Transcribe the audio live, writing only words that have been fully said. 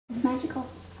Magical.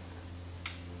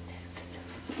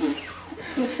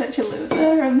 You're such a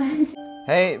loser, romantic.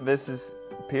 Hey, this is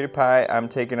PewDiePie. I'm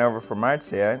taking over for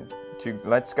Marzia.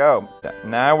 Let's go.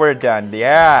 Now we're done.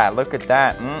 Yeah, look at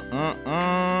that.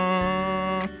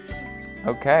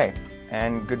 Okay,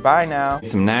 and goodbye now.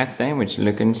 Some nice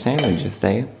looking sandwiches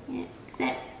there. Yeah,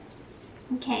 except.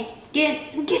 Okay, good.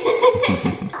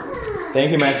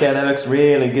 Thank you, Marzia. That looks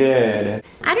really good.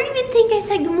 I don't even think I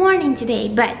said good morning today,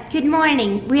 but good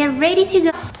morning. We are ready to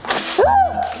go.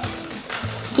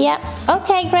 Yep,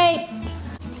 okay, great.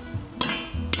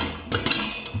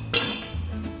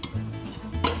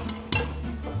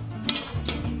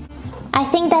 I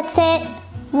think that's it.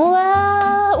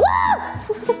 Whoa!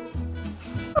 Woo!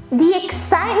 The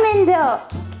excitement though.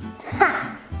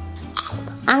 Ha!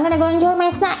 I'm gonna go enjoy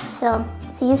my snacks, so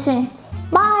see you soon.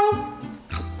 Bye!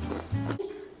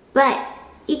 But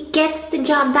it gets the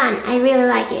job done. I really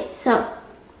like it, so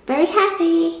very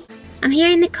happy. I'm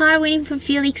here in the car waiting for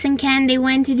Felix and Ken. They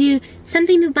went to do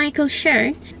something to Michael's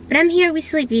shirt, but I'm here with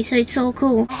Sleepy, so it's all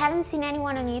cool. I haven't seen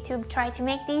anyone on YouTube try to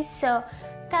make these, so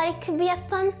thought it could be a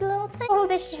fun little thing. All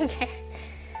the sugar,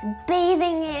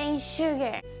 bathing it in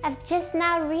sugar. I've just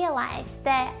now realized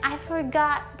that I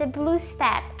forgot the blue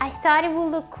step. I thought it would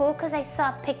look cool because I saw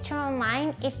a picture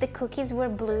online if the cookies were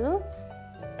blue,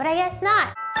 but I guess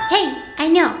not. Hey, I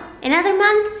know, another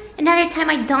month, another time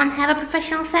I don't have a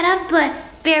professional setup, but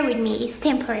bear with me, it's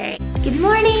temporary. Good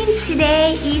morning,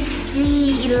 today is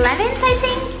the 11th, I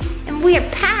think, and we're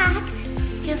packed.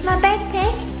 Here's my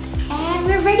backpack, and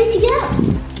we're ready to go.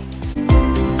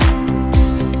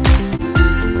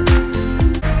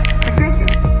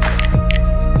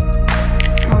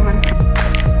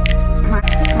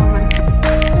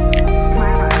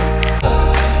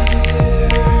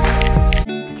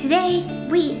 Today,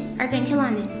 we are going to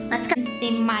London. Let's go.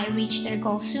 They might reach their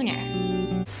goal sooner.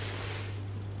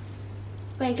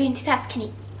 We're going to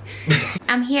Tuscany.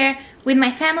 I'm here with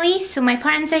my family, so my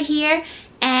parents are here,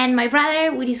 and my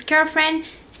brother with his girlfriend.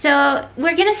 So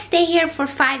we're gonna stay here for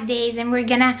 5 days and we're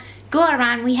gonna go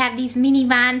around. We have these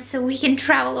minivans so we can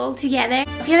travel all together.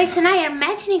 Felix and I are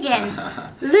matching again.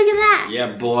 Look at that.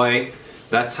 Yeah, boy,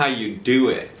 that's how you do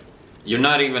it. You're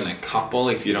not even a couple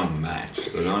if you don't match.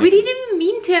 So don't. We didn't even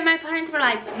mean to, and my parents were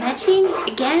like, matching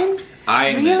again?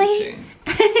 I'm really?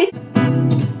 matching.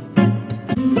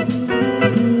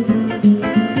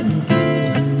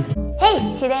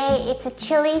 Today it's a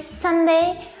chilly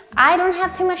Sunday. I don't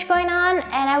have too much going on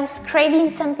and I was craving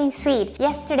something sweet.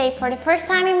 Yesterday, for the first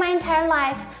time in my entire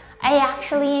life, I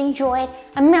actually enjoyed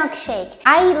a milkshake.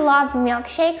 I love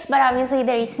milkshakes, but obviously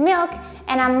there is milk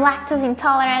and I'm lactose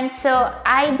intolerant, so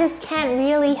I just can't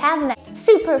really have them.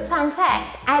 Super fun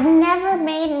fact, I've never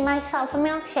made myself a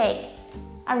milkshake.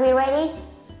 Are we ready?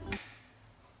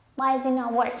 Why is it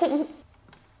not working?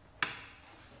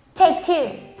 Take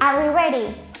two. Are we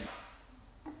ready?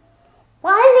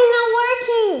 Why is it not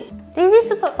working? This is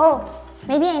super. Oh,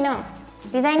 maybe I know.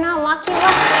 Did I not lock it up?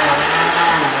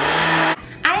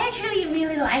 I actually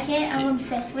really like it. I'm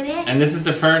obsessed with it. And this is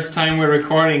the first time we're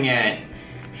recording it.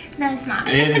 No, it's not.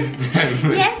 It is.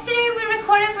 Yesterday we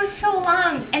recorded for so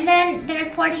long, and then the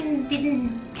recording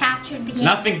didn't capture the game.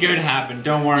 Nothing good happened.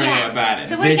 Don't worry about it.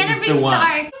 So we're gonna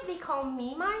restart. They call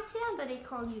me Marzia, but they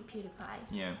call you PewDiePie.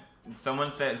 Yeah.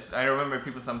 Someone says. I remember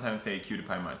people sometimes say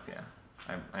PewDiePie Marzia.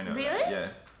 I know. Really? That.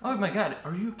 Yeah. Oh my God,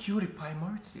 are you PewDiePie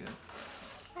Marzia?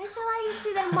 I feel like it's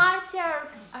either Marzia or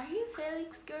are you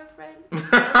Felix's girlfriend?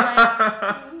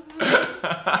 I'm like,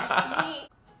 that's me.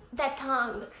 That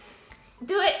tongue.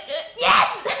 Do it. Yes!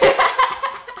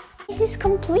 This is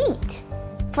complete.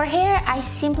 For hair, I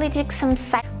simply took some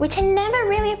side, which I never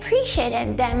really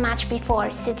appreciated that much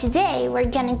before. So today, we're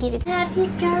gonna give it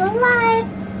happiest girl alive.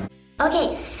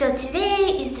 Okay, so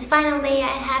today is the final day. I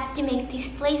have to make this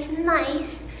place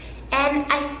nice, and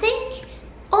I think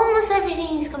almost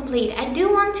everything is complete. I do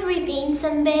want to repaint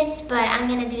some bits, but I'm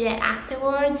gonna do that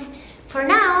afterwards. For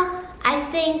now, I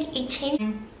think it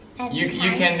changed. You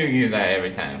can do that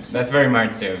every time. That's very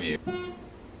Marzia of you.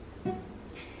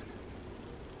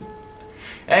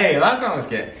 Hey, last one was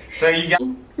good. So you got.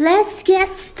 Let's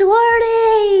get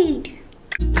started.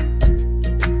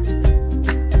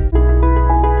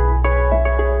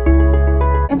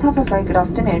 Have a very good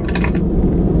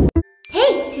afternoon.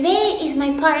 Hey, today is my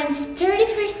parents'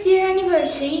 31st year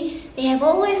anniversary. They have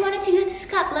always wanted to go to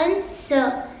Scotland,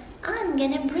 so I'm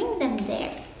gonna bring them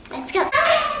there. Let's go.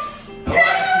 Oh,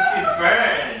 she's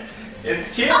burned.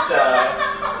 It's cute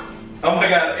though. Oh my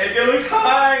God, it looks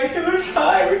high. It looks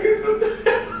high because of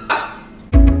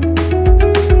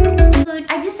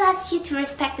I just asked you to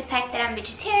respect the fact that I'm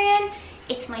vegetarian.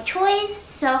 It's my choice,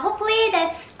 so hopefully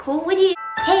that's cool with you.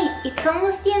 Hey, Hey, it's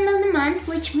almost the end of the month,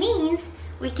 which means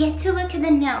we get to look at the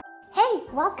note. Hey,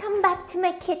 welcome back to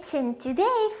my kitchen.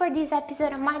 Today, for this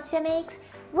episode of Marzia Makes,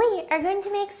 we are going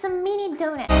to make some mini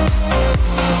donuts.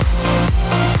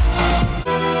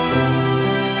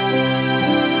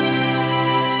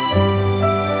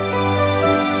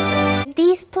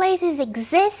 These places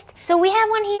exist, so we have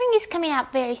one here. It's coming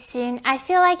out very soon. I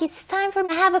feel like it's time for me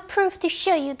to have a proof to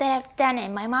show you that I've done it.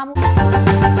 My mom...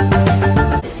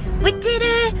 We did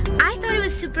it! I thought it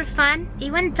was super fun. It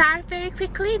went dark very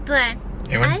quickly, but...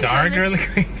 It went dark really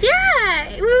quick?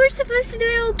 Yeah! We were supposed to do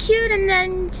it all cute and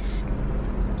then just...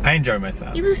 I enjoyed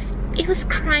myself. It was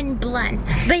crying blood.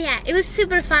 But yeah, it was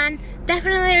super fun.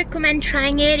 Definitely recommend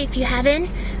trying it if you haven't.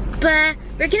 But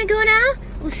we're gonna go now.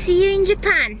 We'll see you in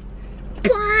Japan.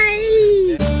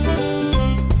 Bye!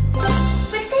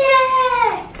 We did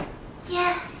it!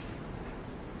 Yes!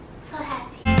 So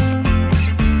happy.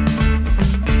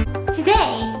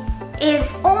 Today is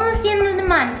almost the end of the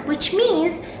month, which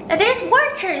means that there's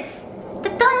workers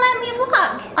that don't let me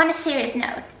vlog. On a serious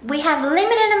note, we have a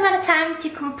limited amount of time to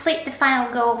complete the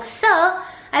final goal, so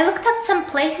I looked up some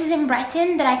places in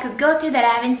Brighton that I could go to that I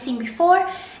haven't seen before,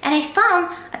 and I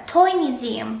found a toy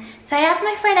museum. So I asked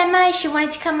my friend Emma if she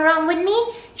wanted to come around with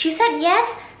me. She said yes,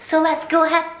 so let's go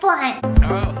have fun.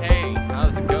 Oh, hey,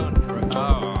 how's it going?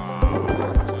 Oh,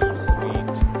 so sweet.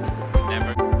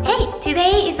 Never. Hey,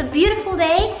 today is a beautiful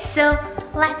day, so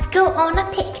let's go on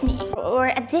a picnic. Or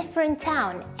a different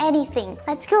town, anything.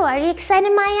 Let's go. Are you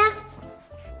excited, Maya?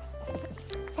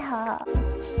 Oh.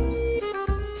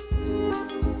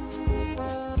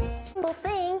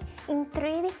 Thing in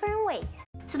 3 different ways.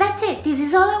 So that's it. This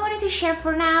is all I wanted to share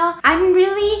for now. I'm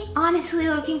really honestly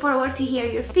looking forward to hear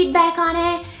your feedback on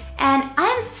it, and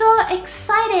I'm so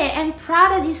excited and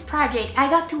proud of this project. I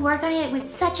got to work on it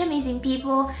with such amazing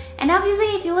people, and obviously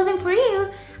if it wasn't for you,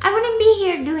 I wouldn't be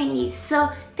here doing this. So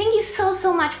thank you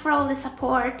so much for all the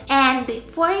support. And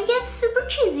before it gets super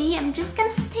cheesy, I'm just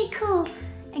gonna stay cool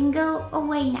and go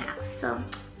away now. So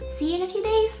see you in a few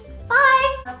days.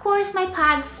 Bye! Of course, my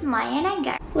pugs, Maya and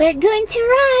Edgar. We're going to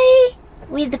ride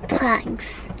with the pugs.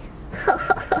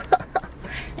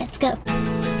 Let's go.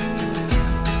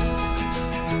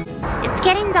 It's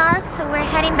getting dark, so we're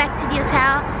heading back to the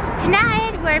hotel.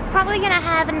 Tonight, we're probably gonna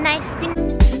have a nice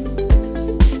dinner.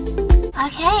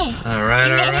 Okay,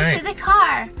 Alright, we made it to the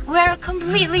car. We're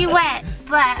completely wet,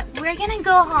 but we're gonna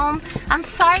go home. I'm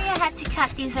sorry I had to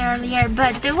cut this earlier,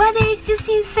 but the weather is just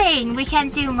insane. We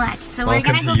can't do much, so we're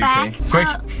gonna go back.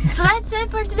 So that's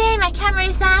it for today. My camera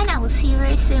is on. I will see you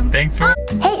very soon. Thanks for...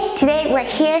 Hey, today we're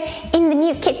here in the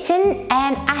new kitchen,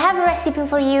 and I have a recipe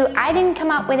for you. I didn't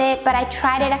come up with it, but I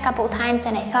tried it a couple times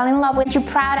and I fell in love with it. Too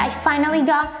proud I finally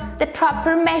got the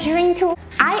proper measuring tool.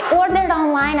 I ordered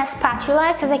online a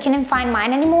spatula because I couldn't find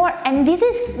mine anymore, and this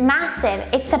is massive.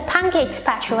 It's a pancake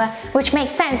spatula, which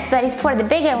makes sense, but it's for the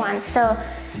bigger ones. So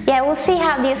yeah, we'll see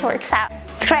how this works out.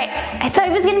 It's great. I thought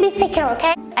it was gonna be thicker,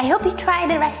 okay? I hope you try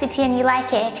the recipe and you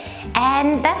like it.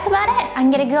 And that's about it. I'm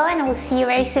gonna go and I will see you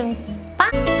very soon. Bye!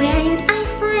 We're in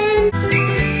Iceland!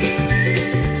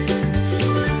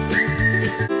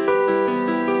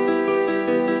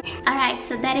 Alright,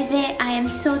 so that is it. I am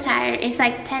so tired. It's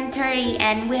like 10:30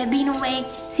 and we have been awake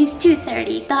since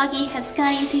 2:30. Doggy has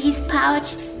gone into his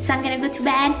pouch, so I'm gonna go to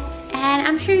bed. And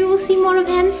I'm sure you will see more of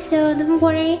him, so don't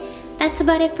worry. That's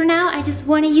about it for now. I just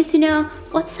wanted you to know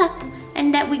what's up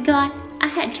and that we got a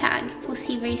hedgehog. We'll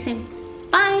see you very soon.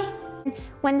 Bye!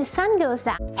 When the sun goes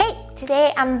down. Hey,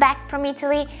 today I'm back from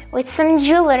Italy with some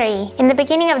jewelry. In the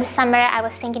beginning of the summer, I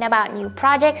was thinking about new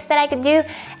projects that I could do,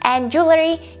 and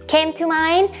jewelry came to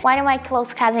mind. One of my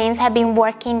close cousins have been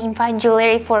working in fine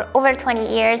jewelry for over 20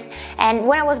 years, and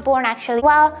when I was born actually,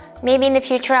 well, maybe in the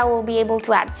future I will be able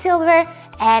to add silver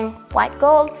and white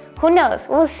gold. Who knows?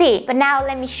 We'll see. But now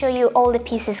let me show you all the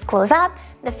pieces close up.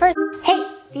 The first... Hey!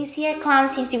 This year clown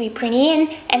seems to be pretty in,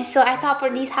 and so I thought for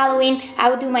this Halloween I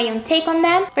would do my own take on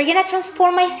them. We're gonna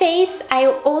transform my face. I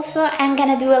also am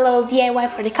gonna do a little DIY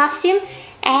for the costume,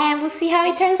 and we'll see how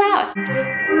it turns out.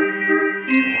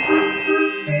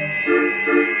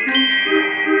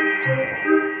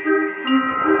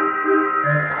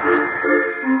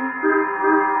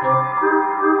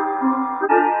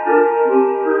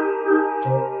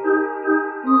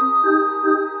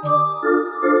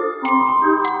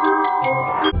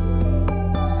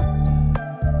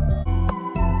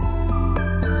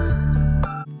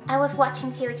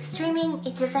 Watching Felix streaming,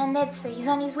 it just ended, so he's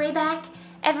on his way back.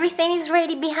 Everything is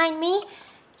ready behind me.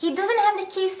 He doesn't have the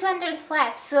keys to enter the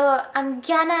flat, so I'm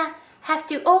gonna have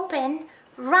to open,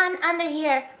 run under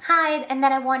here, hide, and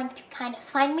then I want him to kind of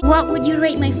find me. What would you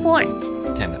rate my fourth?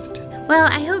 10 out of 10. Well,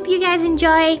 I hope you guys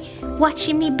enjoy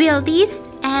watching me build these,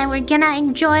 and we're gonna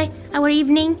enjoy our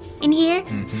evening in here.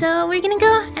 So we're gonna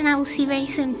go, and I will see you very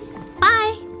soon.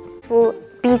 Bye! Will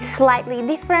be slightly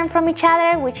different from each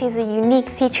other, which is a unique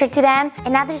feature to them.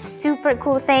 Another super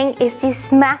cool thing is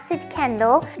this massive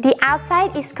candle. The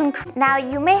outside is concrete. Now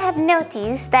you may have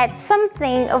noticed that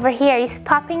something over here is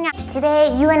popping up.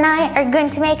 Today you and I are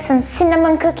going to make some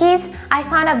cinnamon cookies. I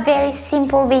found a very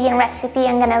simple vegan recipe.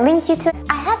 I'm gonna link you to it.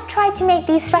 I have tried to make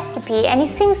this recipe and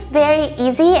it seems very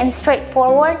easy and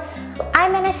straightforward. I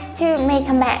managed to make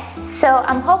a mess, so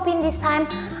I'm hoping this time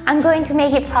I'm going to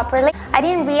make it properly. I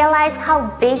didn't realize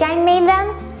how big I made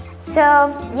them, so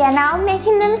yeah, now I'm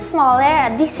making them smaller,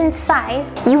 a decent size.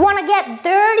 You want to get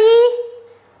dirty?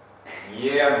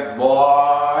 Yeah,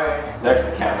 boy.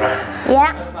 There's the camera.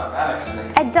 Yeah. That's not bad,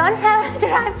 actually. I don't have a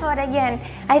tripod again.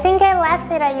 I think I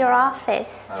left it at your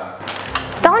office.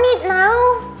 Don't eat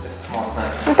now. Just a small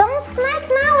snack. Don't snack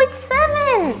now, it's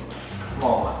 7.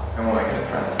 Small one. I won't make it a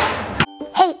friend.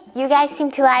 Hey, you guys seem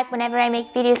to like whenever I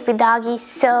make videos with doggies,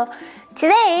 so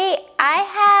today I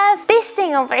have this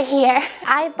thing over here.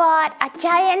 I bought a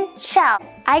giant shell.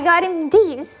 I got him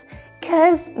these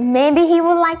because maybe he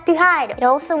would like to hide. It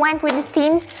also went with the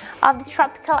theme of the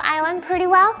tropical island pretty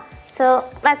well. So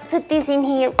let's put this in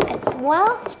here as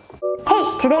well.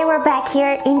 Hey, today we're back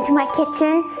here into my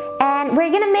kitchen and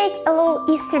we're gonna make a little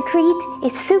Easter treat.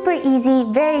 It's super easy,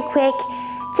 very quick.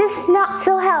 Just not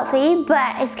so healthy,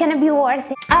 but it's gonna be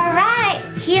worth it. All right,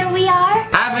 here we are.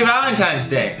 Happy Valentine's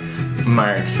Day,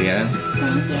 Marzia.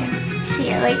 Thank you,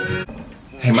 Felix.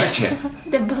 Hey,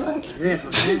 Marzia. The book.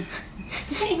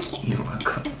 Thank you. You're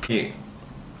welcome. Here.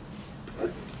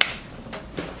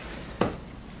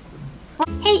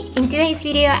 Hey, in today's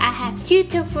video I have 2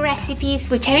 tofu recipes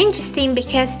which are interesting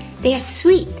because they are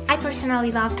sweet. I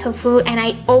personally love tofu and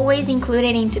I always include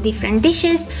it into different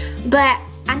dishes, but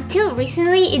until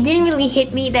recently, it didn't really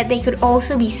hit me that they could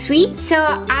also be sweet, so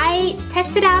I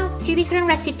tested out 2 different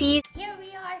recipes. Here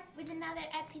we are with another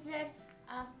episode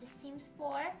of The Sims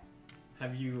 4.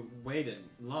 Have you waited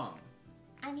long?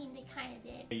 I mean, they kind of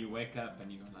did. You wake up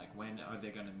and you go like, when are they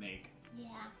gonna make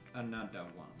another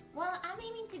one? Well, I'm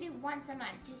aiming to do once a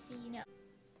month, just so you know.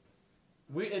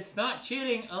 It's not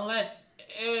cheating unless...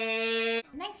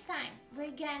 Next time,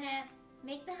 we're gonna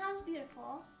make the house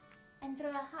beautiful and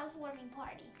throw a housewarming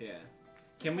party. Yeah.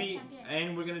 Can we,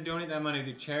 and we're gonna donate that money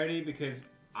to charity because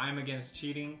I'm against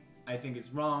cheating. I think it's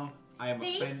wrong. I am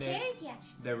offended. There is charity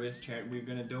actually. There is charity. We're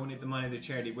gonna donate the money to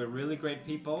charity. We're really great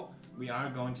people. We are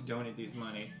going to donate this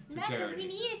money to charity. We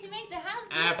need it to make the house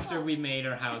beautiful. After we made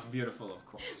our house beautiful, of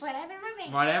course. Whatever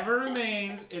remains. Whatever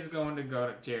remains is going to go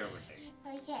to charity.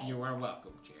 Okay. You are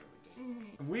welcome,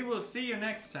 charity. We will see you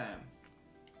next time.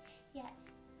 Yes.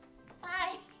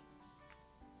 Bye.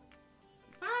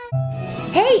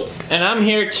 Hey! And I'm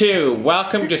here too.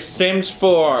 Welcome to Sims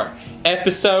 4,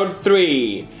 Episode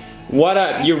 3. What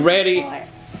up? You ready?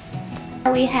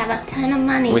 We have a ton of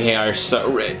money. We are so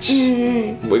rich.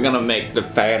 We're gonna make the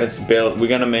fattest build. We're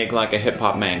gonna make like a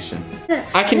hip-hop mansion.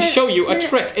 I can show you a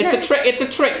trick. It's a trick. It's a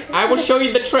trick. I will show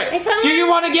you the trick. Do you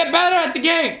want to get better at the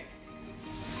game?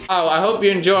 Oh, I hope you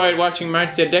enjoyed watching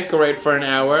Marzia decorate for an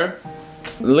hour.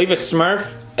 Leave a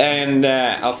smurf. And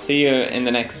I'll see you in the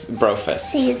next Brofest.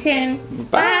 See you soon.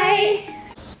 Bye.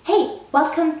 Hey,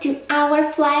 welcome to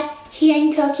our flat here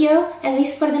in Tokyo, at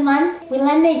least for the month. We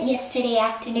landed yesterday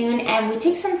afternoon and we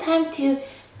took some time to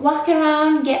walk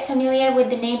around, get familiar with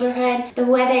the neighborhood. The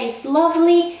weather is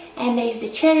lovely and there is the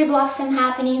cherry blossom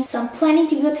happening, so I'm planning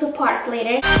to go to a park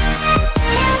later.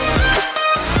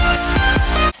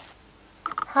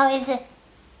 How is it?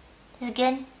 Is it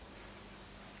good?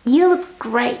 You look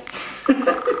great.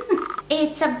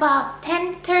 It's about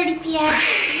 10:30 p.m.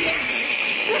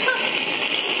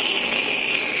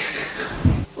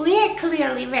 We are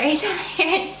clearly very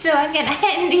tired, so I'm gonna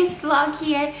end this vlog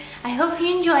here. I hope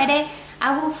you enjoyed it.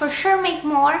 I will for sure make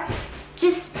more,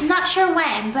 just not sure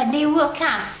when, but they will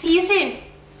come. See you soon.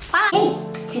 Bye. Hey,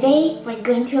 today we're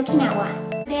going to Okinawa.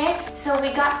 So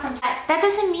we got some. That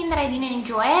doesn't mean that I didn't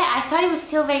enjoy it. I thought it was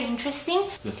still very interesting.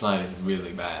 This line is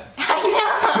really bad.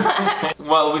 I know.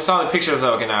 Well, we saw the pictures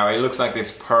of Okinawa. It looks like this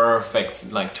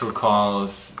perfect, like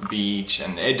turquoise beach,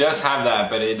 and it does have that,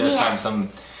 but it does have some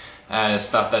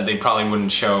stuff that they probably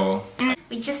wouldn't show.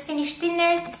 We just finished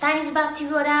dinner. The sun is about to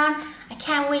go down. I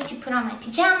can't wait to put on my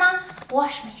pajama,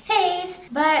 wash my face.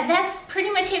 But that's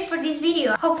pretty much it for this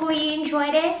video. Hopefully you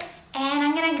enjoyed it, and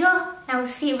I'm gonna go. I will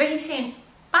see you very soon.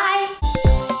 Bye!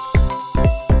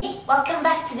 Hey, welcome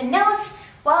back to the notes.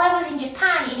 While I was in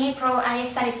Japan in April, I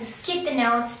decided to skip the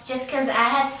notes just because I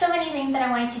had so many things that I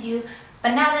wanted to do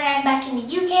But now that I'm back in the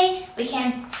UK, we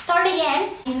can start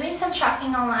again. I'm doing some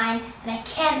shopping online and I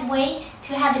can't wait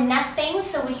to have enough things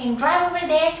so we can drive over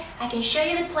there. I can show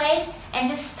you the place and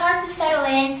just start to settle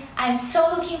in. I'm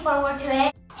so looking forward to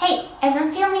it. Hey, as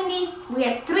I'm filming this, we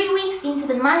are 3 weeks into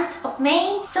the month of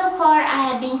May. So far, I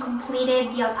have been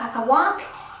completed the alpaca walk.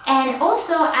 And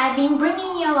also, I've been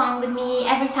bringing you along with me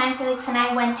every time Felix and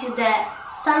I went to the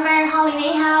summer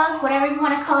holiday house, whatever you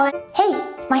want to call it. Hey,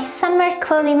 my summer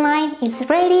clothing line is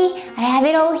ready. I have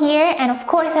it all here, and of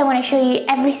course I want to show you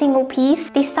every single piece.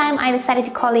 This time I decided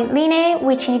to call it linee,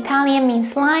 which in Italian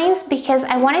means lines, because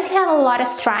I wanted to have a lot of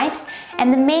stripes,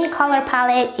 and the main color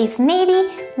palette is navy,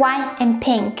 white and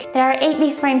pink. There are 8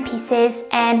 different pieces,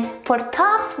 and for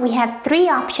tops we have 3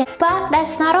 options. But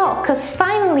that's not all, because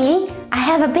finally I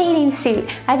have a bathing suit.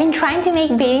 I've been trying to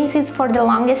make bathing suits for the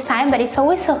longest time, but it's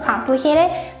always so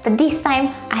complicated. But this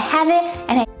time I have it,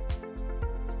 and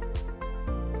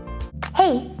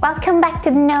Hey, welcome back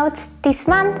to the notes. This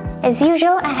month, as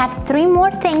usual, I have 3 more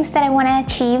things that I want to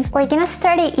achieve. We're gonna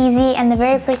start it easy, and the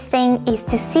very first thing is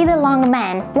to see the long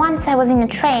man. Once I was in a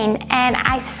train and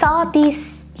I saw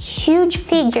this huge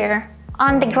figure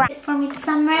on the ground. For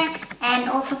midsummer and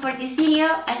also for this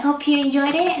video, I hope you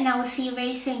enjoyed it and I will see you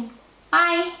very soon.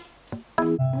 Bye!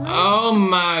 Oh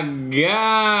my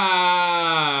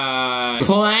god!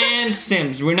 Plant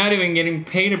Sims. We're not even getting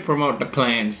paid to promote the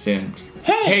Plant Sims.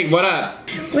 Hey, what up?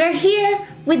 We're here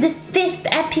with the 5th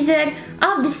episode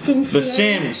of The Sims The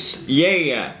series. Sims,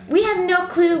 yeah. We have no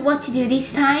clue what to do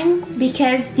this time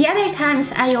because the other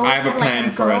times I always have a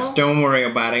plan for us. Don't worry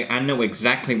about it. I know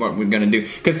exactly what we're gonna do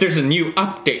because there's a new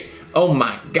update. Oh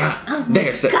my god! Oh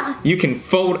my god. You can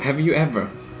photo. Have you ever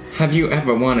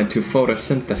wanted to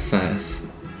photosynthesize?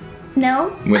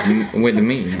 No. With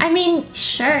me? I mean,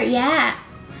 sure, yeah.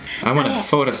 I want to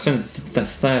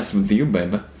photosynthesize with you,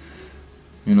 baby.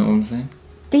 You know what I'm saying?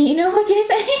 Do you know what you're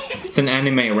saying? It's an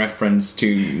anime reference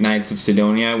to Knights of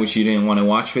Sidonia, which you didn't want to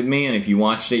watch with me, and if you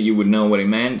watched it, you would know what it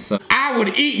meant. So I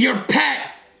would eat your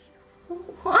pet.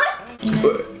 What?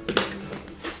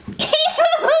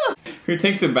 Who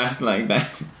takes a bath like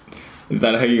that? Is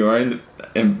that how you are in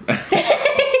the?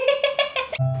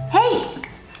 Hey!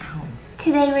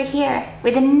 Today we're here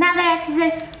with another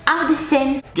episode of The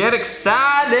Sims. Get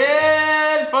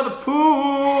excited for the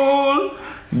pool!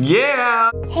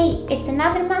 Yeah! Hey, it's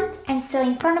another month, and so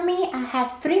in front of me I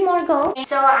have 3 more goals.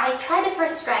 So I tried the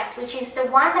first dress, which is the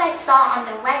one that I saw on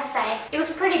their website. It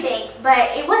was pretty big,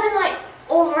 but it wasn't like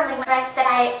overly the dress that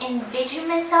I envisioned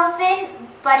myself in,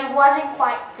 but it wasn't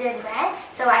quite the dress.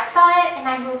 So I saw it and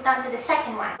I moved on to the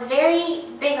second one. It was very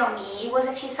big on me. It was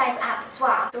a few sizes up as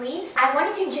well. Sleeves. I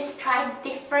wanted to just try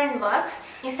different looks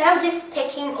instead of just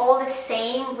picking all the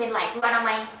same with like one of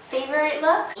my favorite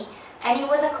looks. And it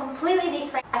was a completely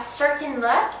different, a certain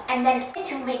look, and then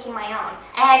to making my own.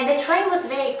 And the train was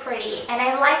very pretty, and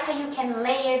I like how you can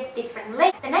layer different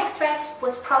layers. The next dress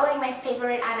was probably my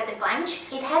favorite out of the bunch.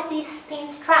 It had these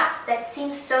thin straps that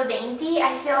seemed so dainty.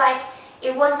 I feel like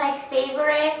it was my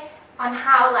favorite on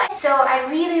how so I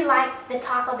really liked the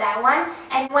top of that one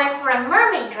and went for a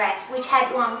mermaid dress which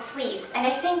had long sleeves, and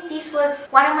I think this was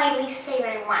one of my least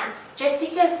favorite ones just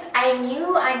because I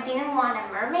knew I didn't want a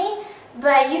mermaid.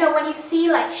 But you know, when you see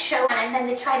like show and then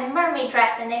they try the mermaid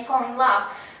dress and they fall in love,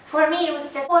 for me it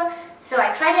was just so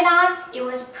I tried it on. It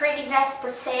was a pretty dress per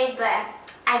se, but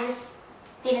I just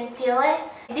didn't feel it.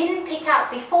 I didn't pick out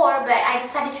before, but I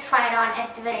decided to try it on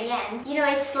at the very end. You know,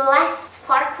 it's less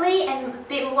sparkly and a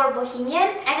bit more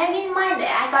bohemian, and I didn't mind it.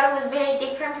 I thought it was very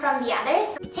different from the others.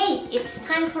 Hey, it's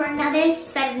time for another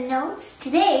set of notes.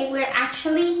 Today we're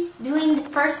actually doing the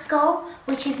first goal,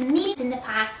 which is meet in the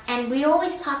past, and we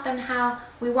always talked on how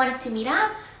we wanted to meet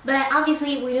up, but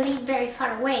obviously we live very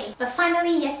far away. But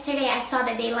finally yesterday I saw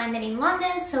that they landed in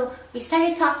London, so we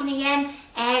started talking again,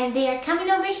 and they are coming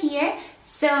over here.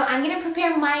 So I'm gonna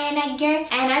prepare Maya and Edgar,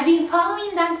 and I've been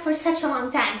following Doug for such a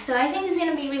long time, so I think it's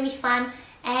gonna be really fun,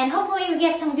 and hopefully we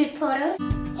get some good photos.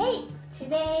 Hey,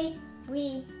 today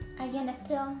we are gonna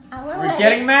film our wedding. We're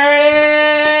getting married!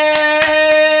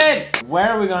 Where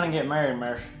are we gonna get married,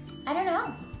 Mersh? I don't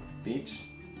know. Beach?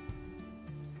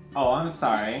 Oh, I'm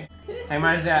sorry. Hey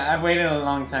Marzia, I've waited a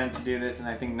long time to do this, and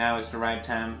I think now is the right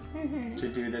time to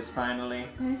do this finally.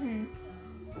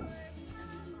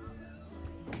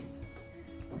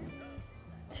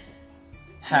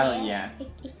 Hell yeah.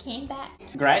 It came back.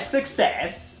 Great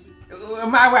success,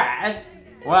 my wife.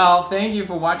 Well, thank you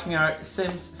for watching our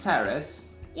Sims series.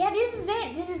 Yeah, this is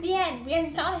it. This is the end. We are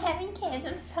not having kids.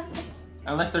 I'm sorry.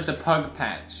 Unless there's a pug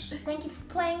patch. Thank you for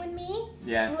playing with me.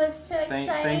 Yeah. It was so exciting.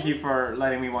 Thank you for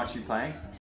letting me watch you play.